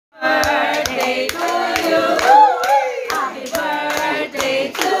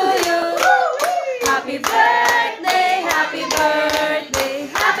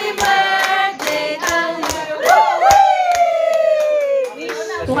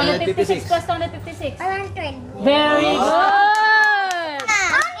256 plus 256. 100. Very good!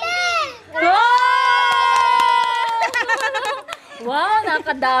 Wow,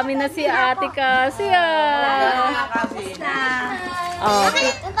 nakadami na si ate kasi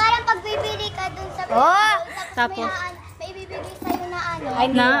Parang pagbibili ka dun sa tapos may ibibigay sa'yo na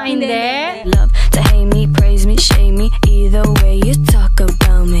ano. hindi. Love to hate me, praise me, shame me, either way you talk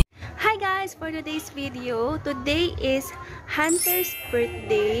about me. Hi guys! For today's video, today is Hunter's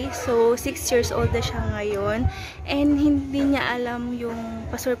birthday. So, 6 years old na siya ngayon. And hindi niya alam yung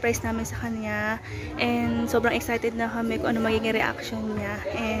pa-surprise namin sa kanya. And sobrang excited na kami kung ano magiging reaction niya.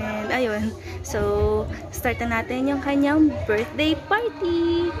 And ayun. So, start na natin yung kanyang birthday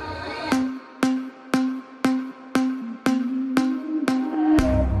party!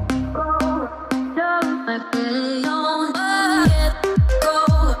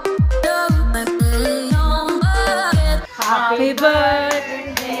 Happy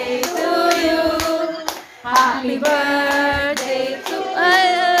birthday to you. Happy birthday to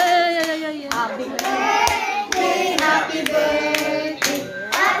Happy birthday, happy birthday,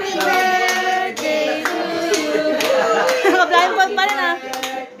 happy birthday to you. Blindfold pa rin ah.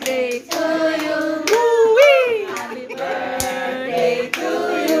 Birthday to you. Happy birthday to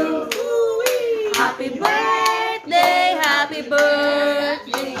you. Happy birthday, happy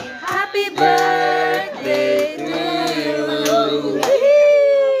birthday, happy birthday to you.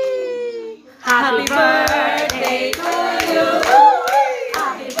 Happy birthday to you.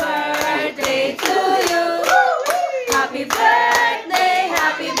 Happy birthday to you. Happy birthday,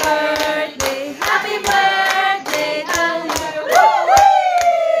 happy birthday, happy birthday to you.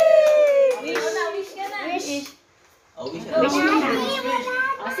 Wish na, wish ka na. Wish. Wish na.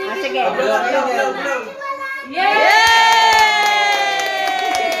 Sige. Yay!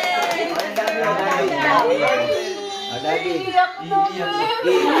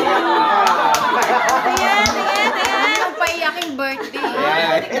 Tingnan. Paiyaking birthday.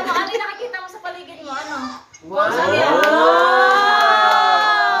 Ano nakikita mo sa paligid mo? Ano? Wow!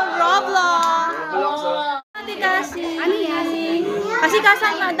 Roblox! Ate kasi. Ano yan? Kasi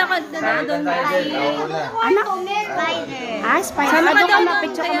kasang nadakad na doon. Anak ko, may spider. Spider. Sana ka daw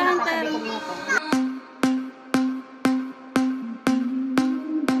picture ko na tayo.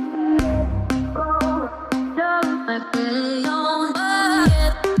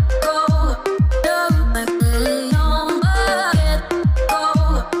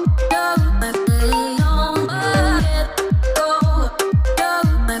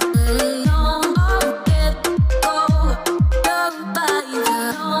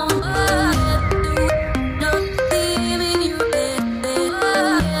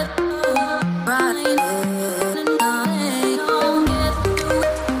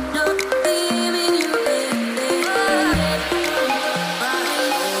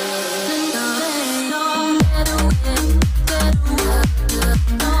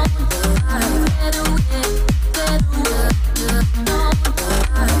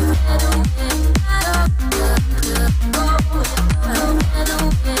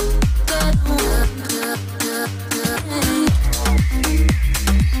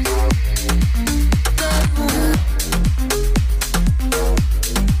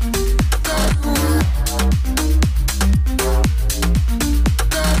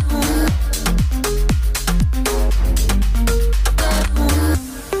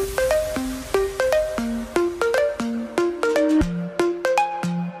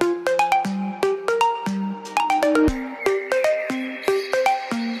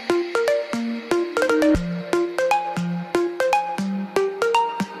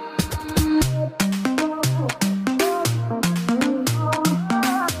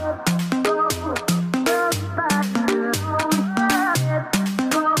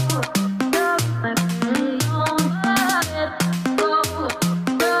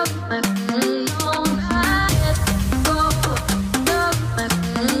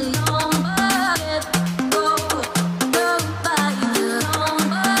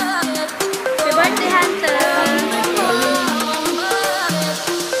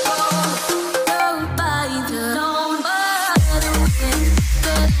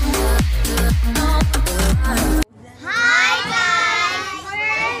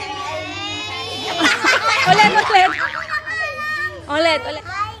 Ulit.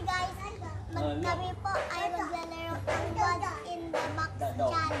 Hi guys, kami po ay maglalaro ng God in the Box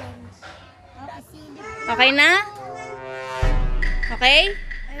Challenge. Okay na? Okay?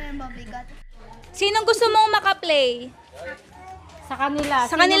 Ayun, mabigat. Sinong gusto mong makaplay? Sa kanila.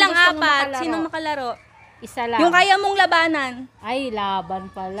 Sa kanilang apat, sinong makalaro? Isa lang. Yung kaya mong labanan. Ay, laban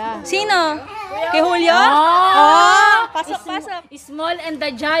pala. Sino? Kay Julio? Oh! Pasok, pasok. Small and the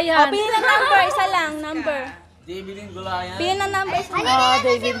giant. Pili ng number, isa lang, number. David yung gulayan. Pili ng number, isa lang. Oh,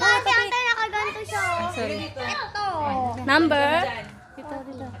 David. Si ate nakaganto siya. Sorry. Ito. Number?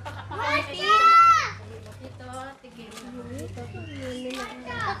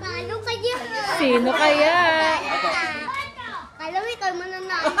 Tatalo kayo. Sino kaya? Kala mo ikaw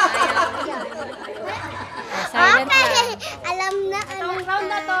mananalo. Silent Okay. lang. Alam na. Itong round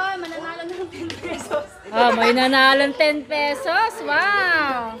na to, mananalo ng 10 pesos. Oh, may nanalong 10 pesos.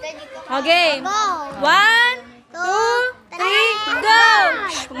 Wow. Okay. Go. 1, 2, 3, go!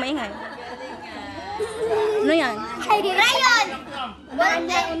 Shh, huwag maingay. Ano yan? Rayon.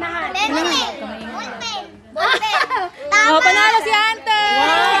 Ballpen. Ballpen. Ballpen. Ballpen. Oh, panalo si Hunter!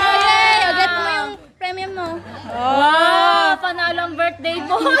 Yay! O, get mo yung premium mo. Wow, panalong birthday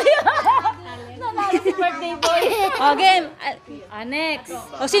boy. Nanalo si birthday boy. O, game. Next.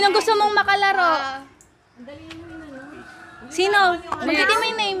 O, sinong gusto mong makalaro? Sino? Magkiti mo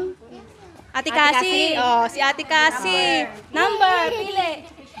yung name. Ate Cassie. Oh, si Ate Cassie. Number, pili.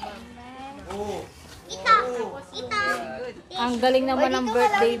 Ito. Ito. Ang galing naman ng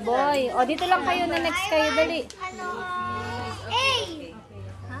birthday boy. O, dito lang kayo na next kayo. Dali. Ano? A.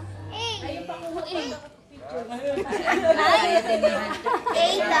 A daw. Okay.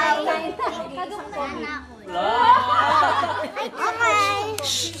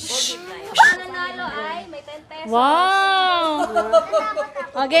 Nanalo ay may 10 pesos. Wow.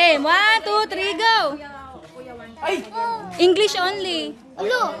 Okay, 1, 2, 3, go! English only.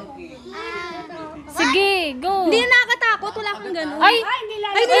 Ulo. Sige, go. Hindi na nakakatakot, wala kang ganun. Ay,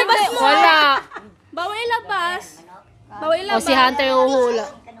 nilabas mo. wala. Bawal ilabas. Bawal O, ilabas. si Hunter uhula.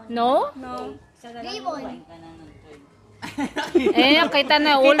 No? No. Ribbon. Kita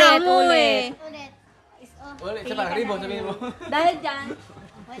na. Ulit, Kita mo ulit. Ulit. Ulit, sa parang ribbon, sabihin mo. Dahil dyan,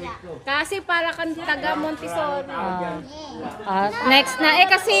 Kasi para kang taga Montessori. Next na.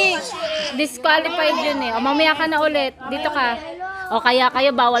 Kasi disqualified yun eh. O, mamaya ka na ulit. Dito ka. O, kaya kayo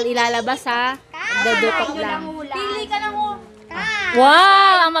bawal ilalabas ha. Dadukot lang. pili ka lang mo.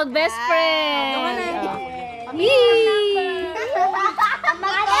 Wow! Ang mag-best friend. Yee!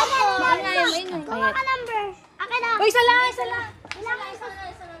 Kuha ka number. Akin na. Uy, isa lang, isa lang.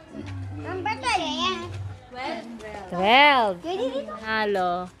 Number 12. 12. Halo.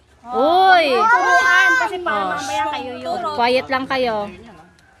 Uy! Turuan, kasi para mamaya kayo yun. Quiet lang kayo.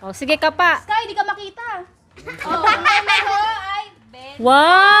 O, sige ka pa. Sky, di ka makita. Oh, ang number ko ay Wow!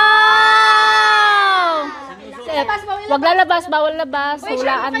 Wag lalabas, bawal labas.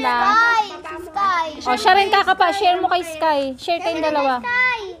 Hulaan lang. Sky. Sky. O, siya rin kakapa. Share mo kay Sky. Share kayong dalawa.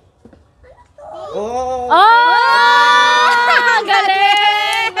 Sky. Oh! Oh!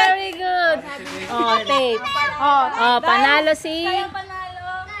 Galing! Very good. Oh, tape. Oh, panalo si...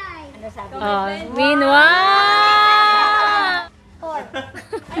 Oh, win. Wow!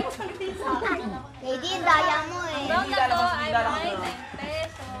 Lady, daya mo eh. Round na to ay may 10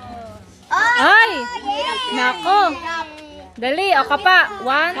 pesos. Ay! Nako! Dali, o kapa.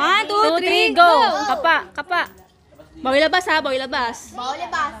 1, 2, 3, go! Kapa, kapa. bawal labas ha, bawal labas. Bawal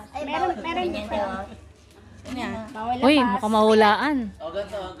libas. Ay, meron dito. Ano yan? Uy, mukhang mahulaan.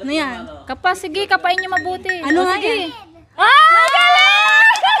 Ano yan? Kapa, sige, kapain niyo mabuti. Ano O, nga sige. yan? Ah!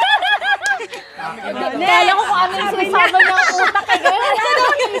 Galing! Kala ko kung ano yung sinasabi niya ang utak kay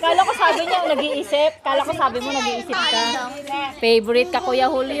Kala ko sabi niya nag-iisip. Kala ko sabi mo nag-iisip ka. Favorite ka, Kuya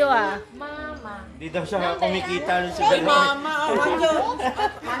Julio ah. Di daw siya kumikita nun sa gano'n.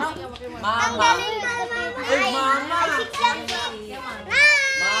 Ang galing mama. Ay, mama. Ay, 6 yan.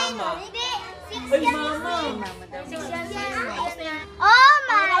 Mama. Hindi. 6 yan. Mama. 6 yan. Oh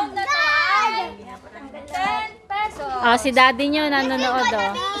my God! 10 pesos. Ah, si daddy niyo nanonood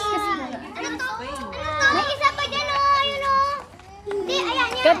oh. Ano to? May isa pa dyan oh. Ayun oh. Hindi, ayan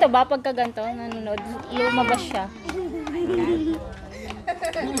yan. Ganto ba pagka ganto nanonood? Lumabas siya.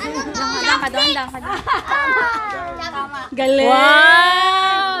 Hanggang ka doon, hanggang ka doon. Galing!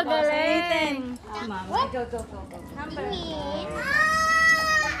 Wow! Galing!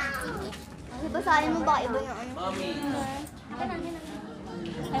 Ano basahin mo ba iba yung ano?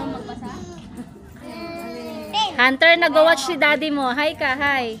 Ayaw magbasa? Hunter, nag-watch si daddy mo. Hi ka,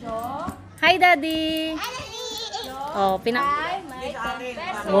 hi. Hi, daddy. Oh,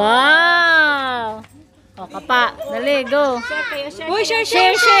 Wow! O, kapa. Dali, go. Uy, share,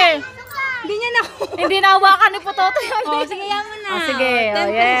 Share, share. Hindi niya na Hindi nahawakan ni Pototo yun. Oh, sige, yan mo na. Oh, sige. Oh, 10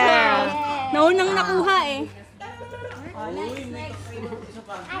 yeah. pesos. Naunang nakuha eh.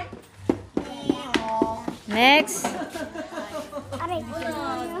 Next. Aray.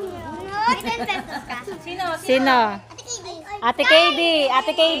 Ay, 10 pesos ka. Sino? Ate KD.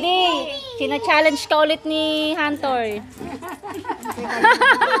 Ate KD. China-challenge ka ulit ni Hunter.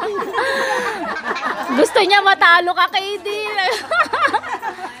 Gusto niya matalo ka kay Idil.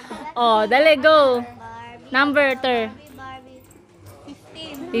 Oh, dali, go. Number 15.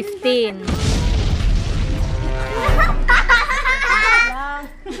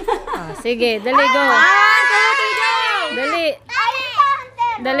 Sige, dali, go. Dali.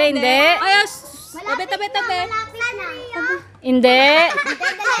 Dali, hindi. Ayos! Tabi. Hindi.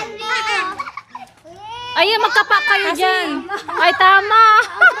 Ay, magkapak kayo dyan. Ay, tama.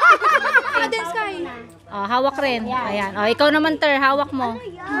 Oh, hawak rin. Ayan. Oh, ikaw naman, Ter. Hawak mo.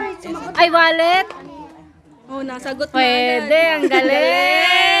 Ay, wallet. Oh, nasagot na Pwede. Ang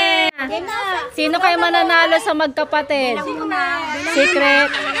galing. Sino kayo mananalo sa magkapatid? Secret.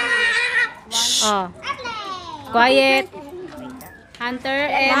 Oh. Quiet. Hunter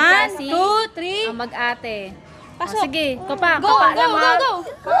and Cassie. 1, 2, 3. Ang mag-ate. Pasok. Oh, sige. Kapa Go. lang, ha?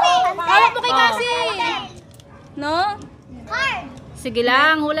 Hawak mo kay Cassie. No? Sige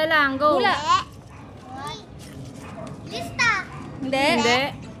lang. Hula lang. Go. Hula. Lista. Hindi. Hindi.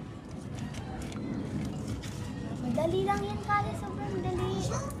 Madali lang yan, Kali. Sobrang dali.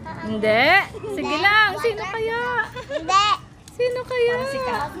 Hindi. Sige lang. Sino kaya? Hindi. Sino kaya?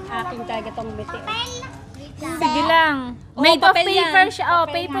 Aking talaga tong biti. Sige lang. Oh, Made of papel paper yan. siya. Oh,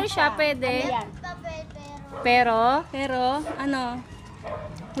 paper siya. Pwede. Papel, pero... Pero, Ano?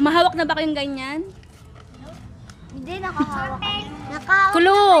 Humahawak na ba kayong ganyan? Hindi, nakahawak.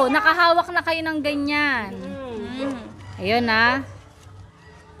 clue. Nakahawak na kayo ng ganyan. Mm. Ayun, ha.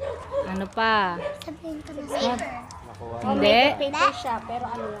 Ano pa? Sabihin ko na sa'yo. Hindi. Paper siya, pero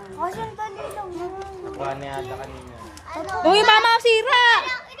ano yan? O, sandali lang. Kuha niya ata kanina. Uy, mama, sira!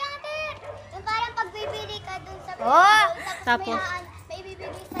 Yung parang pagbibili ka dun sa oh! Tapos? May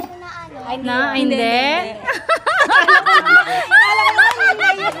ibibigay sa'yo na ano. Na, hindi.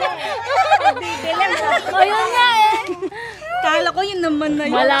 Ayun nga eh. Kala ko yun naman na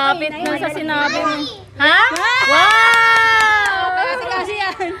yun. Malapit na sa sinabi mo. Ha? Wow! Kasi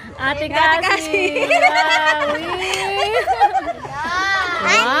yan. Ate Cassie. Wow.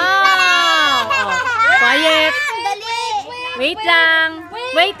 Wow. Oh. Quiet. Dali! Wait lang.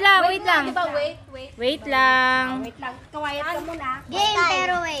 Wait lang. Wait. Wait lang. Game,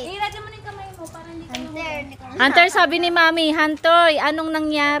 pero wait. Ilagay mo na yung kamay mo para hindi ka Hunter, sabi ni Mami, Hunter, anong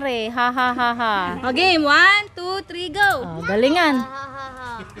nangyari? Ha ha ha ha. O, game. 1, 2, 3, go! Oh, galingan.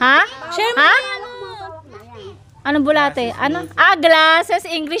 Ha? Share mo Ha? na yan, ano? Anong bulate? Ano? Ah, glasses.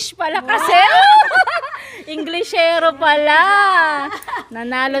 English pala kasi. Englishero pala.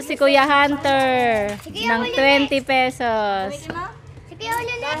 Nanalo si Kuya Hunter ng 20 pesos. Sige,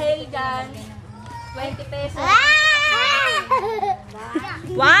 ulit. dahil dyan, 20 pesos.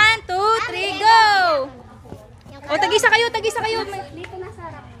 1, 2, 3, go! O, tagisa kayo. Dito na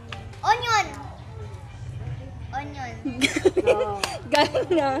sarap. Onion. Onion.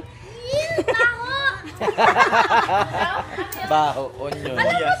 Galing na. Baho, onion.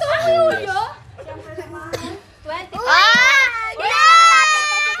 Alam mo ito, ano yun? 20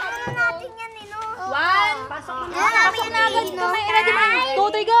 Ano natin yan, Nino? 1. Pasok na. Pasok na agad. Kamay, ready mo?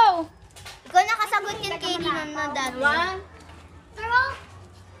 2, 3, go! Ikaw nakasagot yan kay Nino na dati. 1.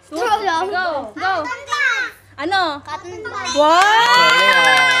 Straw lang. Go, go! Ano? Cotton ball.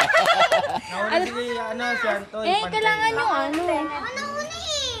 Wow! Nahuli si Antoy. Eh, kailangan yung ano. Ano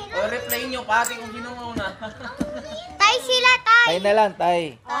unin? O, replay nyo, pati kung sino una. Tay sila, tay. Tay na lang, tay.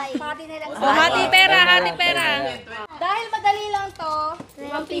 Tay. O, hati pera. Dahil madali lang to,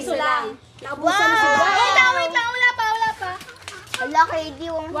 1 piso lang. Naubusan na sila. Wait lang, wala pa. Wala kay di,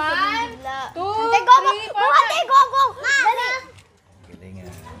 wang bigla. 2, Ate, go, go. Ate, go, go. Dali.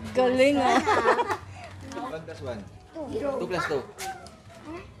 Galing ah. 1 plus 1. 2 plus 2.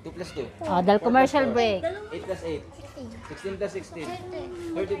 2 plus 2. Oh, dahil commercial break. 8 plus 8. 16 plus 16.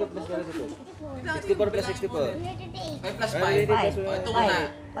 32 plus 22. 64 plus 64. 5 plus 5. 5. O, ito muna.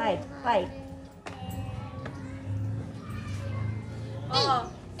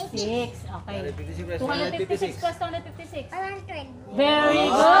 6. Okay. 56 plus 256 156. plus 256. Very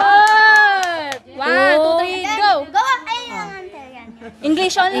good. 1, 2, 3, go! Go. Ay, yung hunter yan.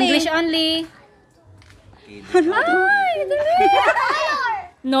 English only. English only. Ay, dali.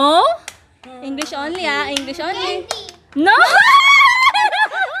 No? English only ah. English only. No?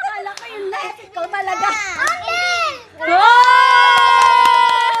 Ikaw talaga.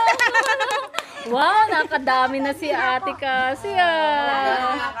 Wow, nakadami na si Ate Cassie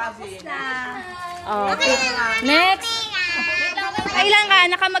ah. Oh, next. Kailan ka?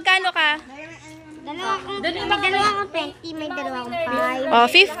 Nakamagkano ka? Dalawang 20, may dalawang 5. Oh,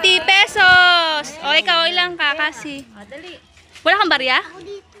 50 pesos. O, ikaw, ilang ka kasi? Dali. Wala kang barya?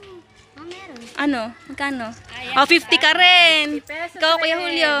 Mamaya Ano? Magkano? Oh, 50 ka rin. Ikaw, Kuya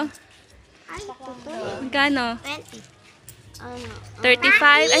Julio. Magkano? 20.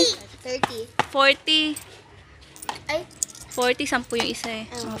 35? Ay, 30. 40. Ay. 40, 10 yung isa eh.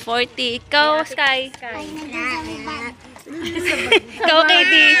 Oh, 40. Ikaw, Sky. Ay, nagsasabi. Ikaw,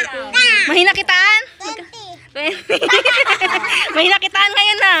 Katie. Mahina kitaan? 20. Mahina kitaan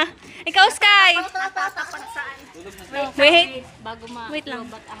ngayon na. Ikaw, Sky. Wait. Bago Wait lang.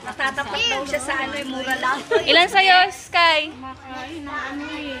 Natatapat daw siya sa ano, mura lang. Ilan sa'yo, Sky?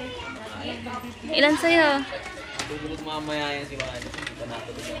 Ilan sa'yo? Tutulog mamaya yan si Juan.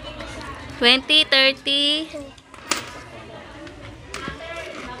 20, 30.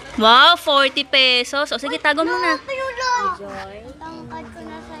 Wow, 40 pesos. O sige, tago mo na. Tangkad ko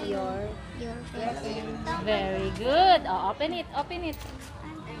na sa your present. Very good. Oh, open it. Open it.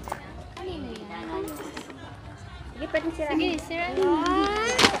 Sige, pwede sira. Sige, sira.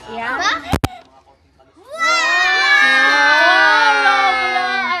 Yan.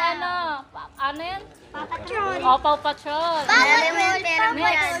 Ay, ano? Ano yan? Oh, Paw Patrol.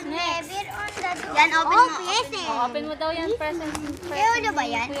 Next. Yan, open mo. Oh, open mo daw yan. Present. Kaya ba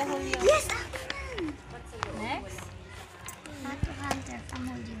yan? Kuya Julio. Yes! Next.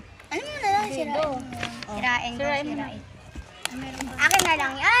 Ano mo na lang sirain? Sirain ko, Sirain mo. sirain. Akin na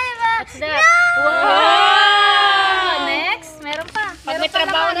lang. Ay, ba? What's that? Wow! Next. Meron pa. Pag may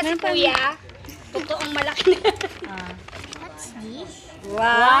trabaho na si Kuya, totoong malaki na. What's this?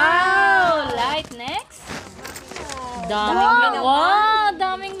 Wow! Light. Next. Daming laman. Wow!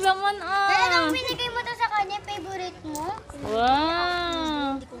 Daming laman. Talagang binigay mo to sa kanya, favorite mo?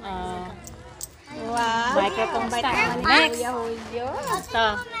 Wow! Wow! Microphone stand. Next. Ito.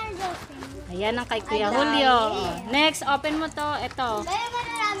 Ayan ang kay Kuya Julio. Next, open mo to. Ito. Kaya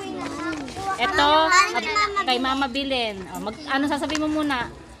marami na. Ito, kay Mama Bilen. Ano sasabihin mo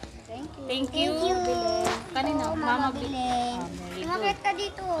muna? Thank you. Kanina, Mama Bilen. Umakit ka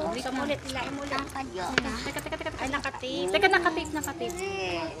dito. Ulit, ilain mo lang. Teka. Ay, nakatip. Teka, nakatip.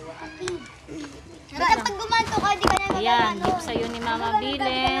 Basta pag gumanto ka, di ka na Ayan, gift sa'yo ni Mama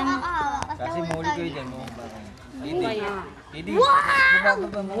Bilen. Kasi muli kayo dyan. Hindi. Wow!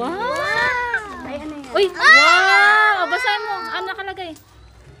 Uy! Wow! Basahin mo. Ano nakalagay?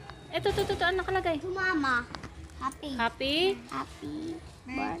 Ito. Ano nakalagay? Mama. Happy. Happy?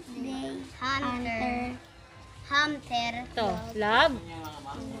 Birthday. Hunter. Ito. Love?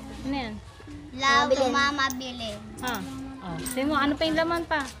 Ano yan? Love to Mama Billy. Ha? Oh. Sabi mo, ano pa yung laman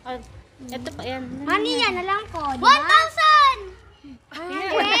pa? Oh, ito pa, yan. Mani yan, alam ko. 1,000! 100!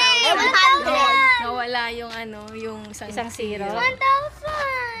 Nawala yung ano, yung Isang zero.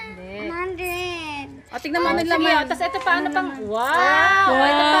 1,000! 100! O, tignan mo ano yung laman. Tapos ito pa, ano pang? Wow! O,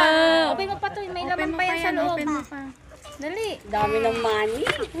 ito pa. Open mo pa to. May laman pa yan sa loob. Dali. Dami ng money.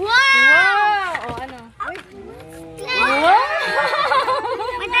 Wow! Wow! O, ano? Wow!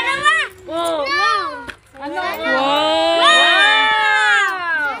 May dalawa! Wow! Ano? Wow!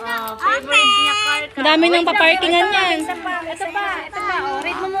 Oh, favorite niya car ka. Madami nang paparkingan yan. Ito pa. O,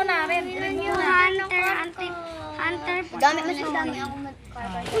 read mo muna. Read mo muna. Hunter. Dami mo sa dami ako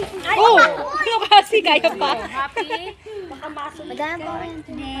Oh! Ano kasi? Kaya pa. Happy? Maganda po rin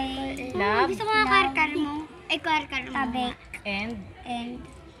today. Love? Gusto ko yung karkar mo. Ay, karkar mo. Tabek. And?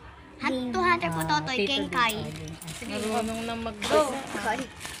 To Hunter po Totoy, Kengkay. Marunong na mag-go.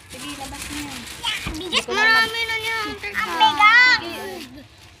 Bigas marami na yan. Ang bigat!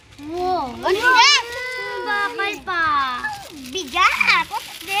 Wow. What's this? Bakal pa. Bigat!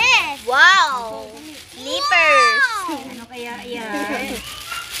 What's this? Wow! Slippers! Ano kaya yan?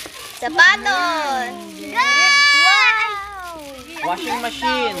 Sapatos! Wow! Washing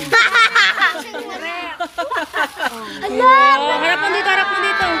machine. Wow! Harap mo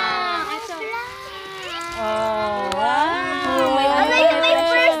dito. Oh, wow. Ano yung may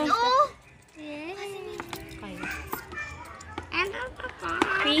first, oh?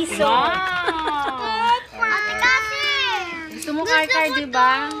 Piso. Wow. Ate kasi! Gusto mo car, di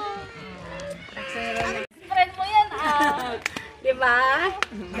ba? Friend mo yan, Diba?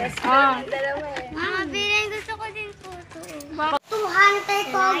 Oh. Dalawa eh. Mama, bilhin gusto ko din po ito. To Hunter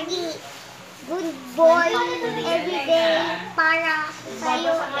Kogi. Good boy everyday para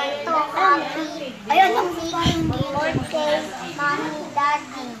sa'yo ito happy. Ayun ang birthday, mommy,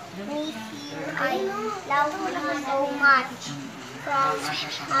 daddy. Miss you, I love you so much. From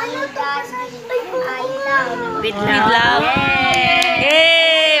mommy, daddy, I love. With With love.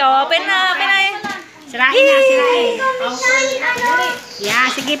 Yay! Open na. Sirain na. Yeah,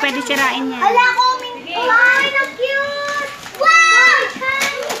 sige, pwede sirain yan. Hala ko, ay, ang cute! Wow!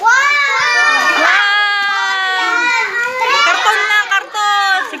 Wow! Karton na,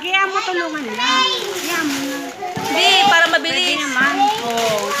 karton! Sige, mo tulungan lang. mabilis. Pwede naman.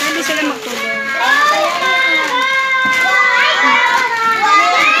 Oh, pwede sila magtulong.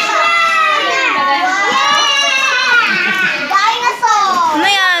 Dinosaur! Ano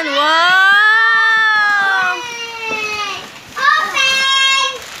yan? Wow! Open!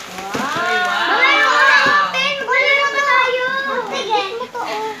 Open! Wala na tayo! Sige.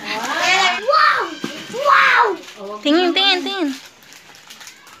 Wow! Wow! Tingin.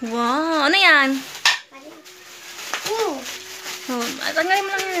 Wow! Ano yan? Oh, tanggalin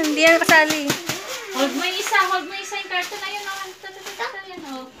mo lang yan. Hindi yan kasali. Hold mo yung isa yung karton na yun.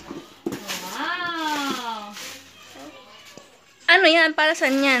 Wow! Ano yan? Para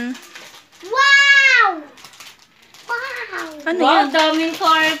saan yan? Wow! Wow! Ano Wow, yan? daming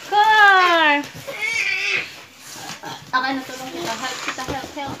car. Okay, natulong kita. Help kita.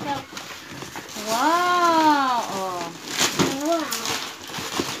 Help. Wow! Oh.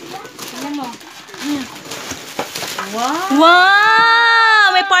 Tingnan mo. Wow! Wow!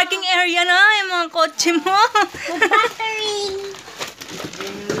 May parking area na yung mga kotse mo. Battery!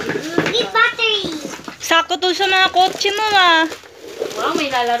 With battery! Sakto to sa mga kotse mo, ah. Wow,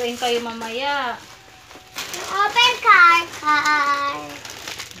 may lalaruin kayo mamaya. Open car!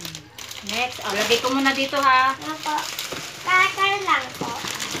 Next. Lagay ko muna dito, ha. Ano po? Car lang po.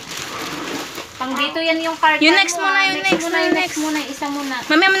 Pang dito yan yung card. Yung next muna, yung next. Next muna, isa muna.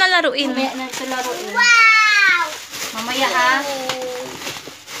 Mamaya mo na laruin. Mamaya na ito laruin. Wow! Mamaya, ha.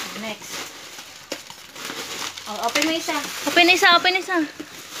 Next. Oh, open mo isa. Open isa.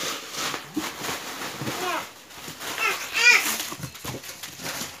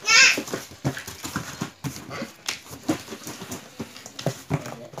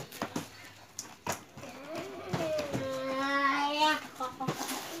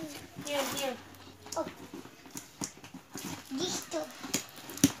 Here. These two.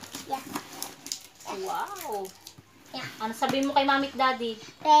 Yeah. Wow. Yeah. Ano sabihin mo kay mami at daddy?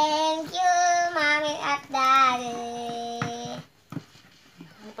 Thank you, mommy at daddy.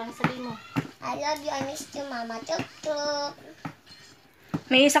 Ano pa sabihin mo? I love you, I miss you, mama. Chup chup.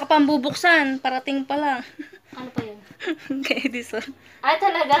 May isa ka pang bubuksan. Parating pa lang. Ano pa yun? Kay Edison. Ay,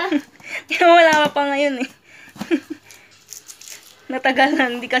 talaga? Kaya wala pa ngayon, eh.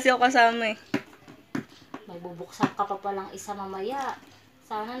 Natagalan. Hindi kasi ako kasama, eh. May bubuksan ka pa palang isa mamaya.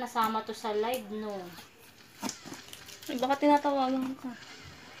 Sana nasama to sa live, no? Ay, baka tinatawagan ka.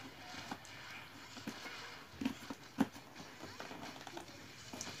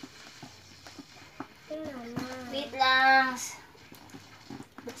 Wait lang.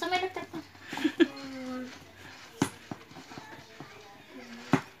 Buksan mo yung laptop mo.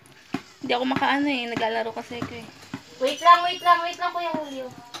 Hindi ako makaano, eh. Naglalaro kasi ako, eh. Wait lang, Kuya Julio.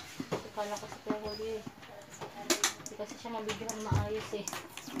 Kala ko si Kuya Julio, eh. Hindi kasi siya mabigyan maayos, eh.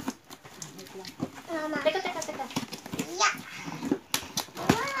 Wait lang. Mama. Teka. Yeah.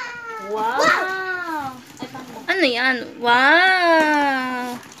 Wow! Ay, paano ba? Ano yan? Wow!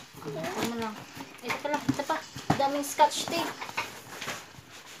 Ano lang. Ito pa. Daming scotch tape.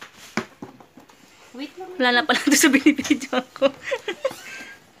 Wait lang. Wala na pala ito sa binibidyo ko.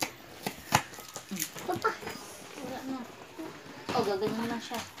 Wala na. Oh, gaganyan lang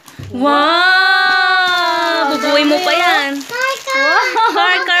siya. Wow! Bubuhay mo pa yan.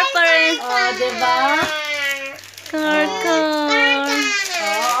 Car pa rin. Oh, diba? Car.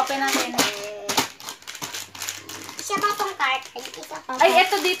 Oh, open natin. Isa pa pong card. Isa pa. Ay,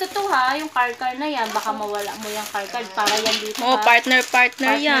 eto dito to ha. Yung car na yan. Baka mawala mo yung car para yan dito Oh, ha. partner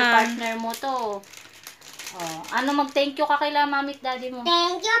yan. Partner mo to. Oh, ano mag-thank you ka kay mami at daddy mo?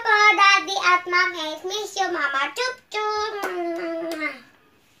 Thank you po, daddy at mommy. Miss you, mama. Chup chup.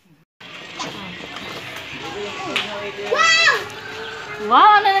 Wow! Wow,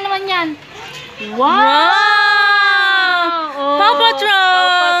 ano na naman yan? Wow! Oh, Paw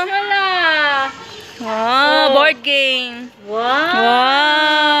Patrol! Wow, board game.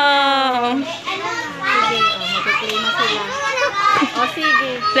 Wow! Mag-play na sila. O, sige.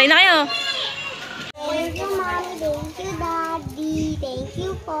 Play na kayo. Thank you, mommy. Thank you, daddy. Thank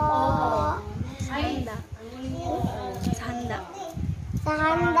you po. Sa handa. Sa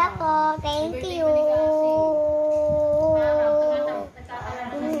handa po. Thank you.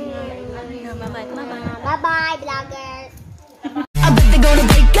 Bye-bye, vloggers. I bet they're gonna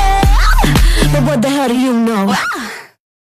break it. But what the hell do you know?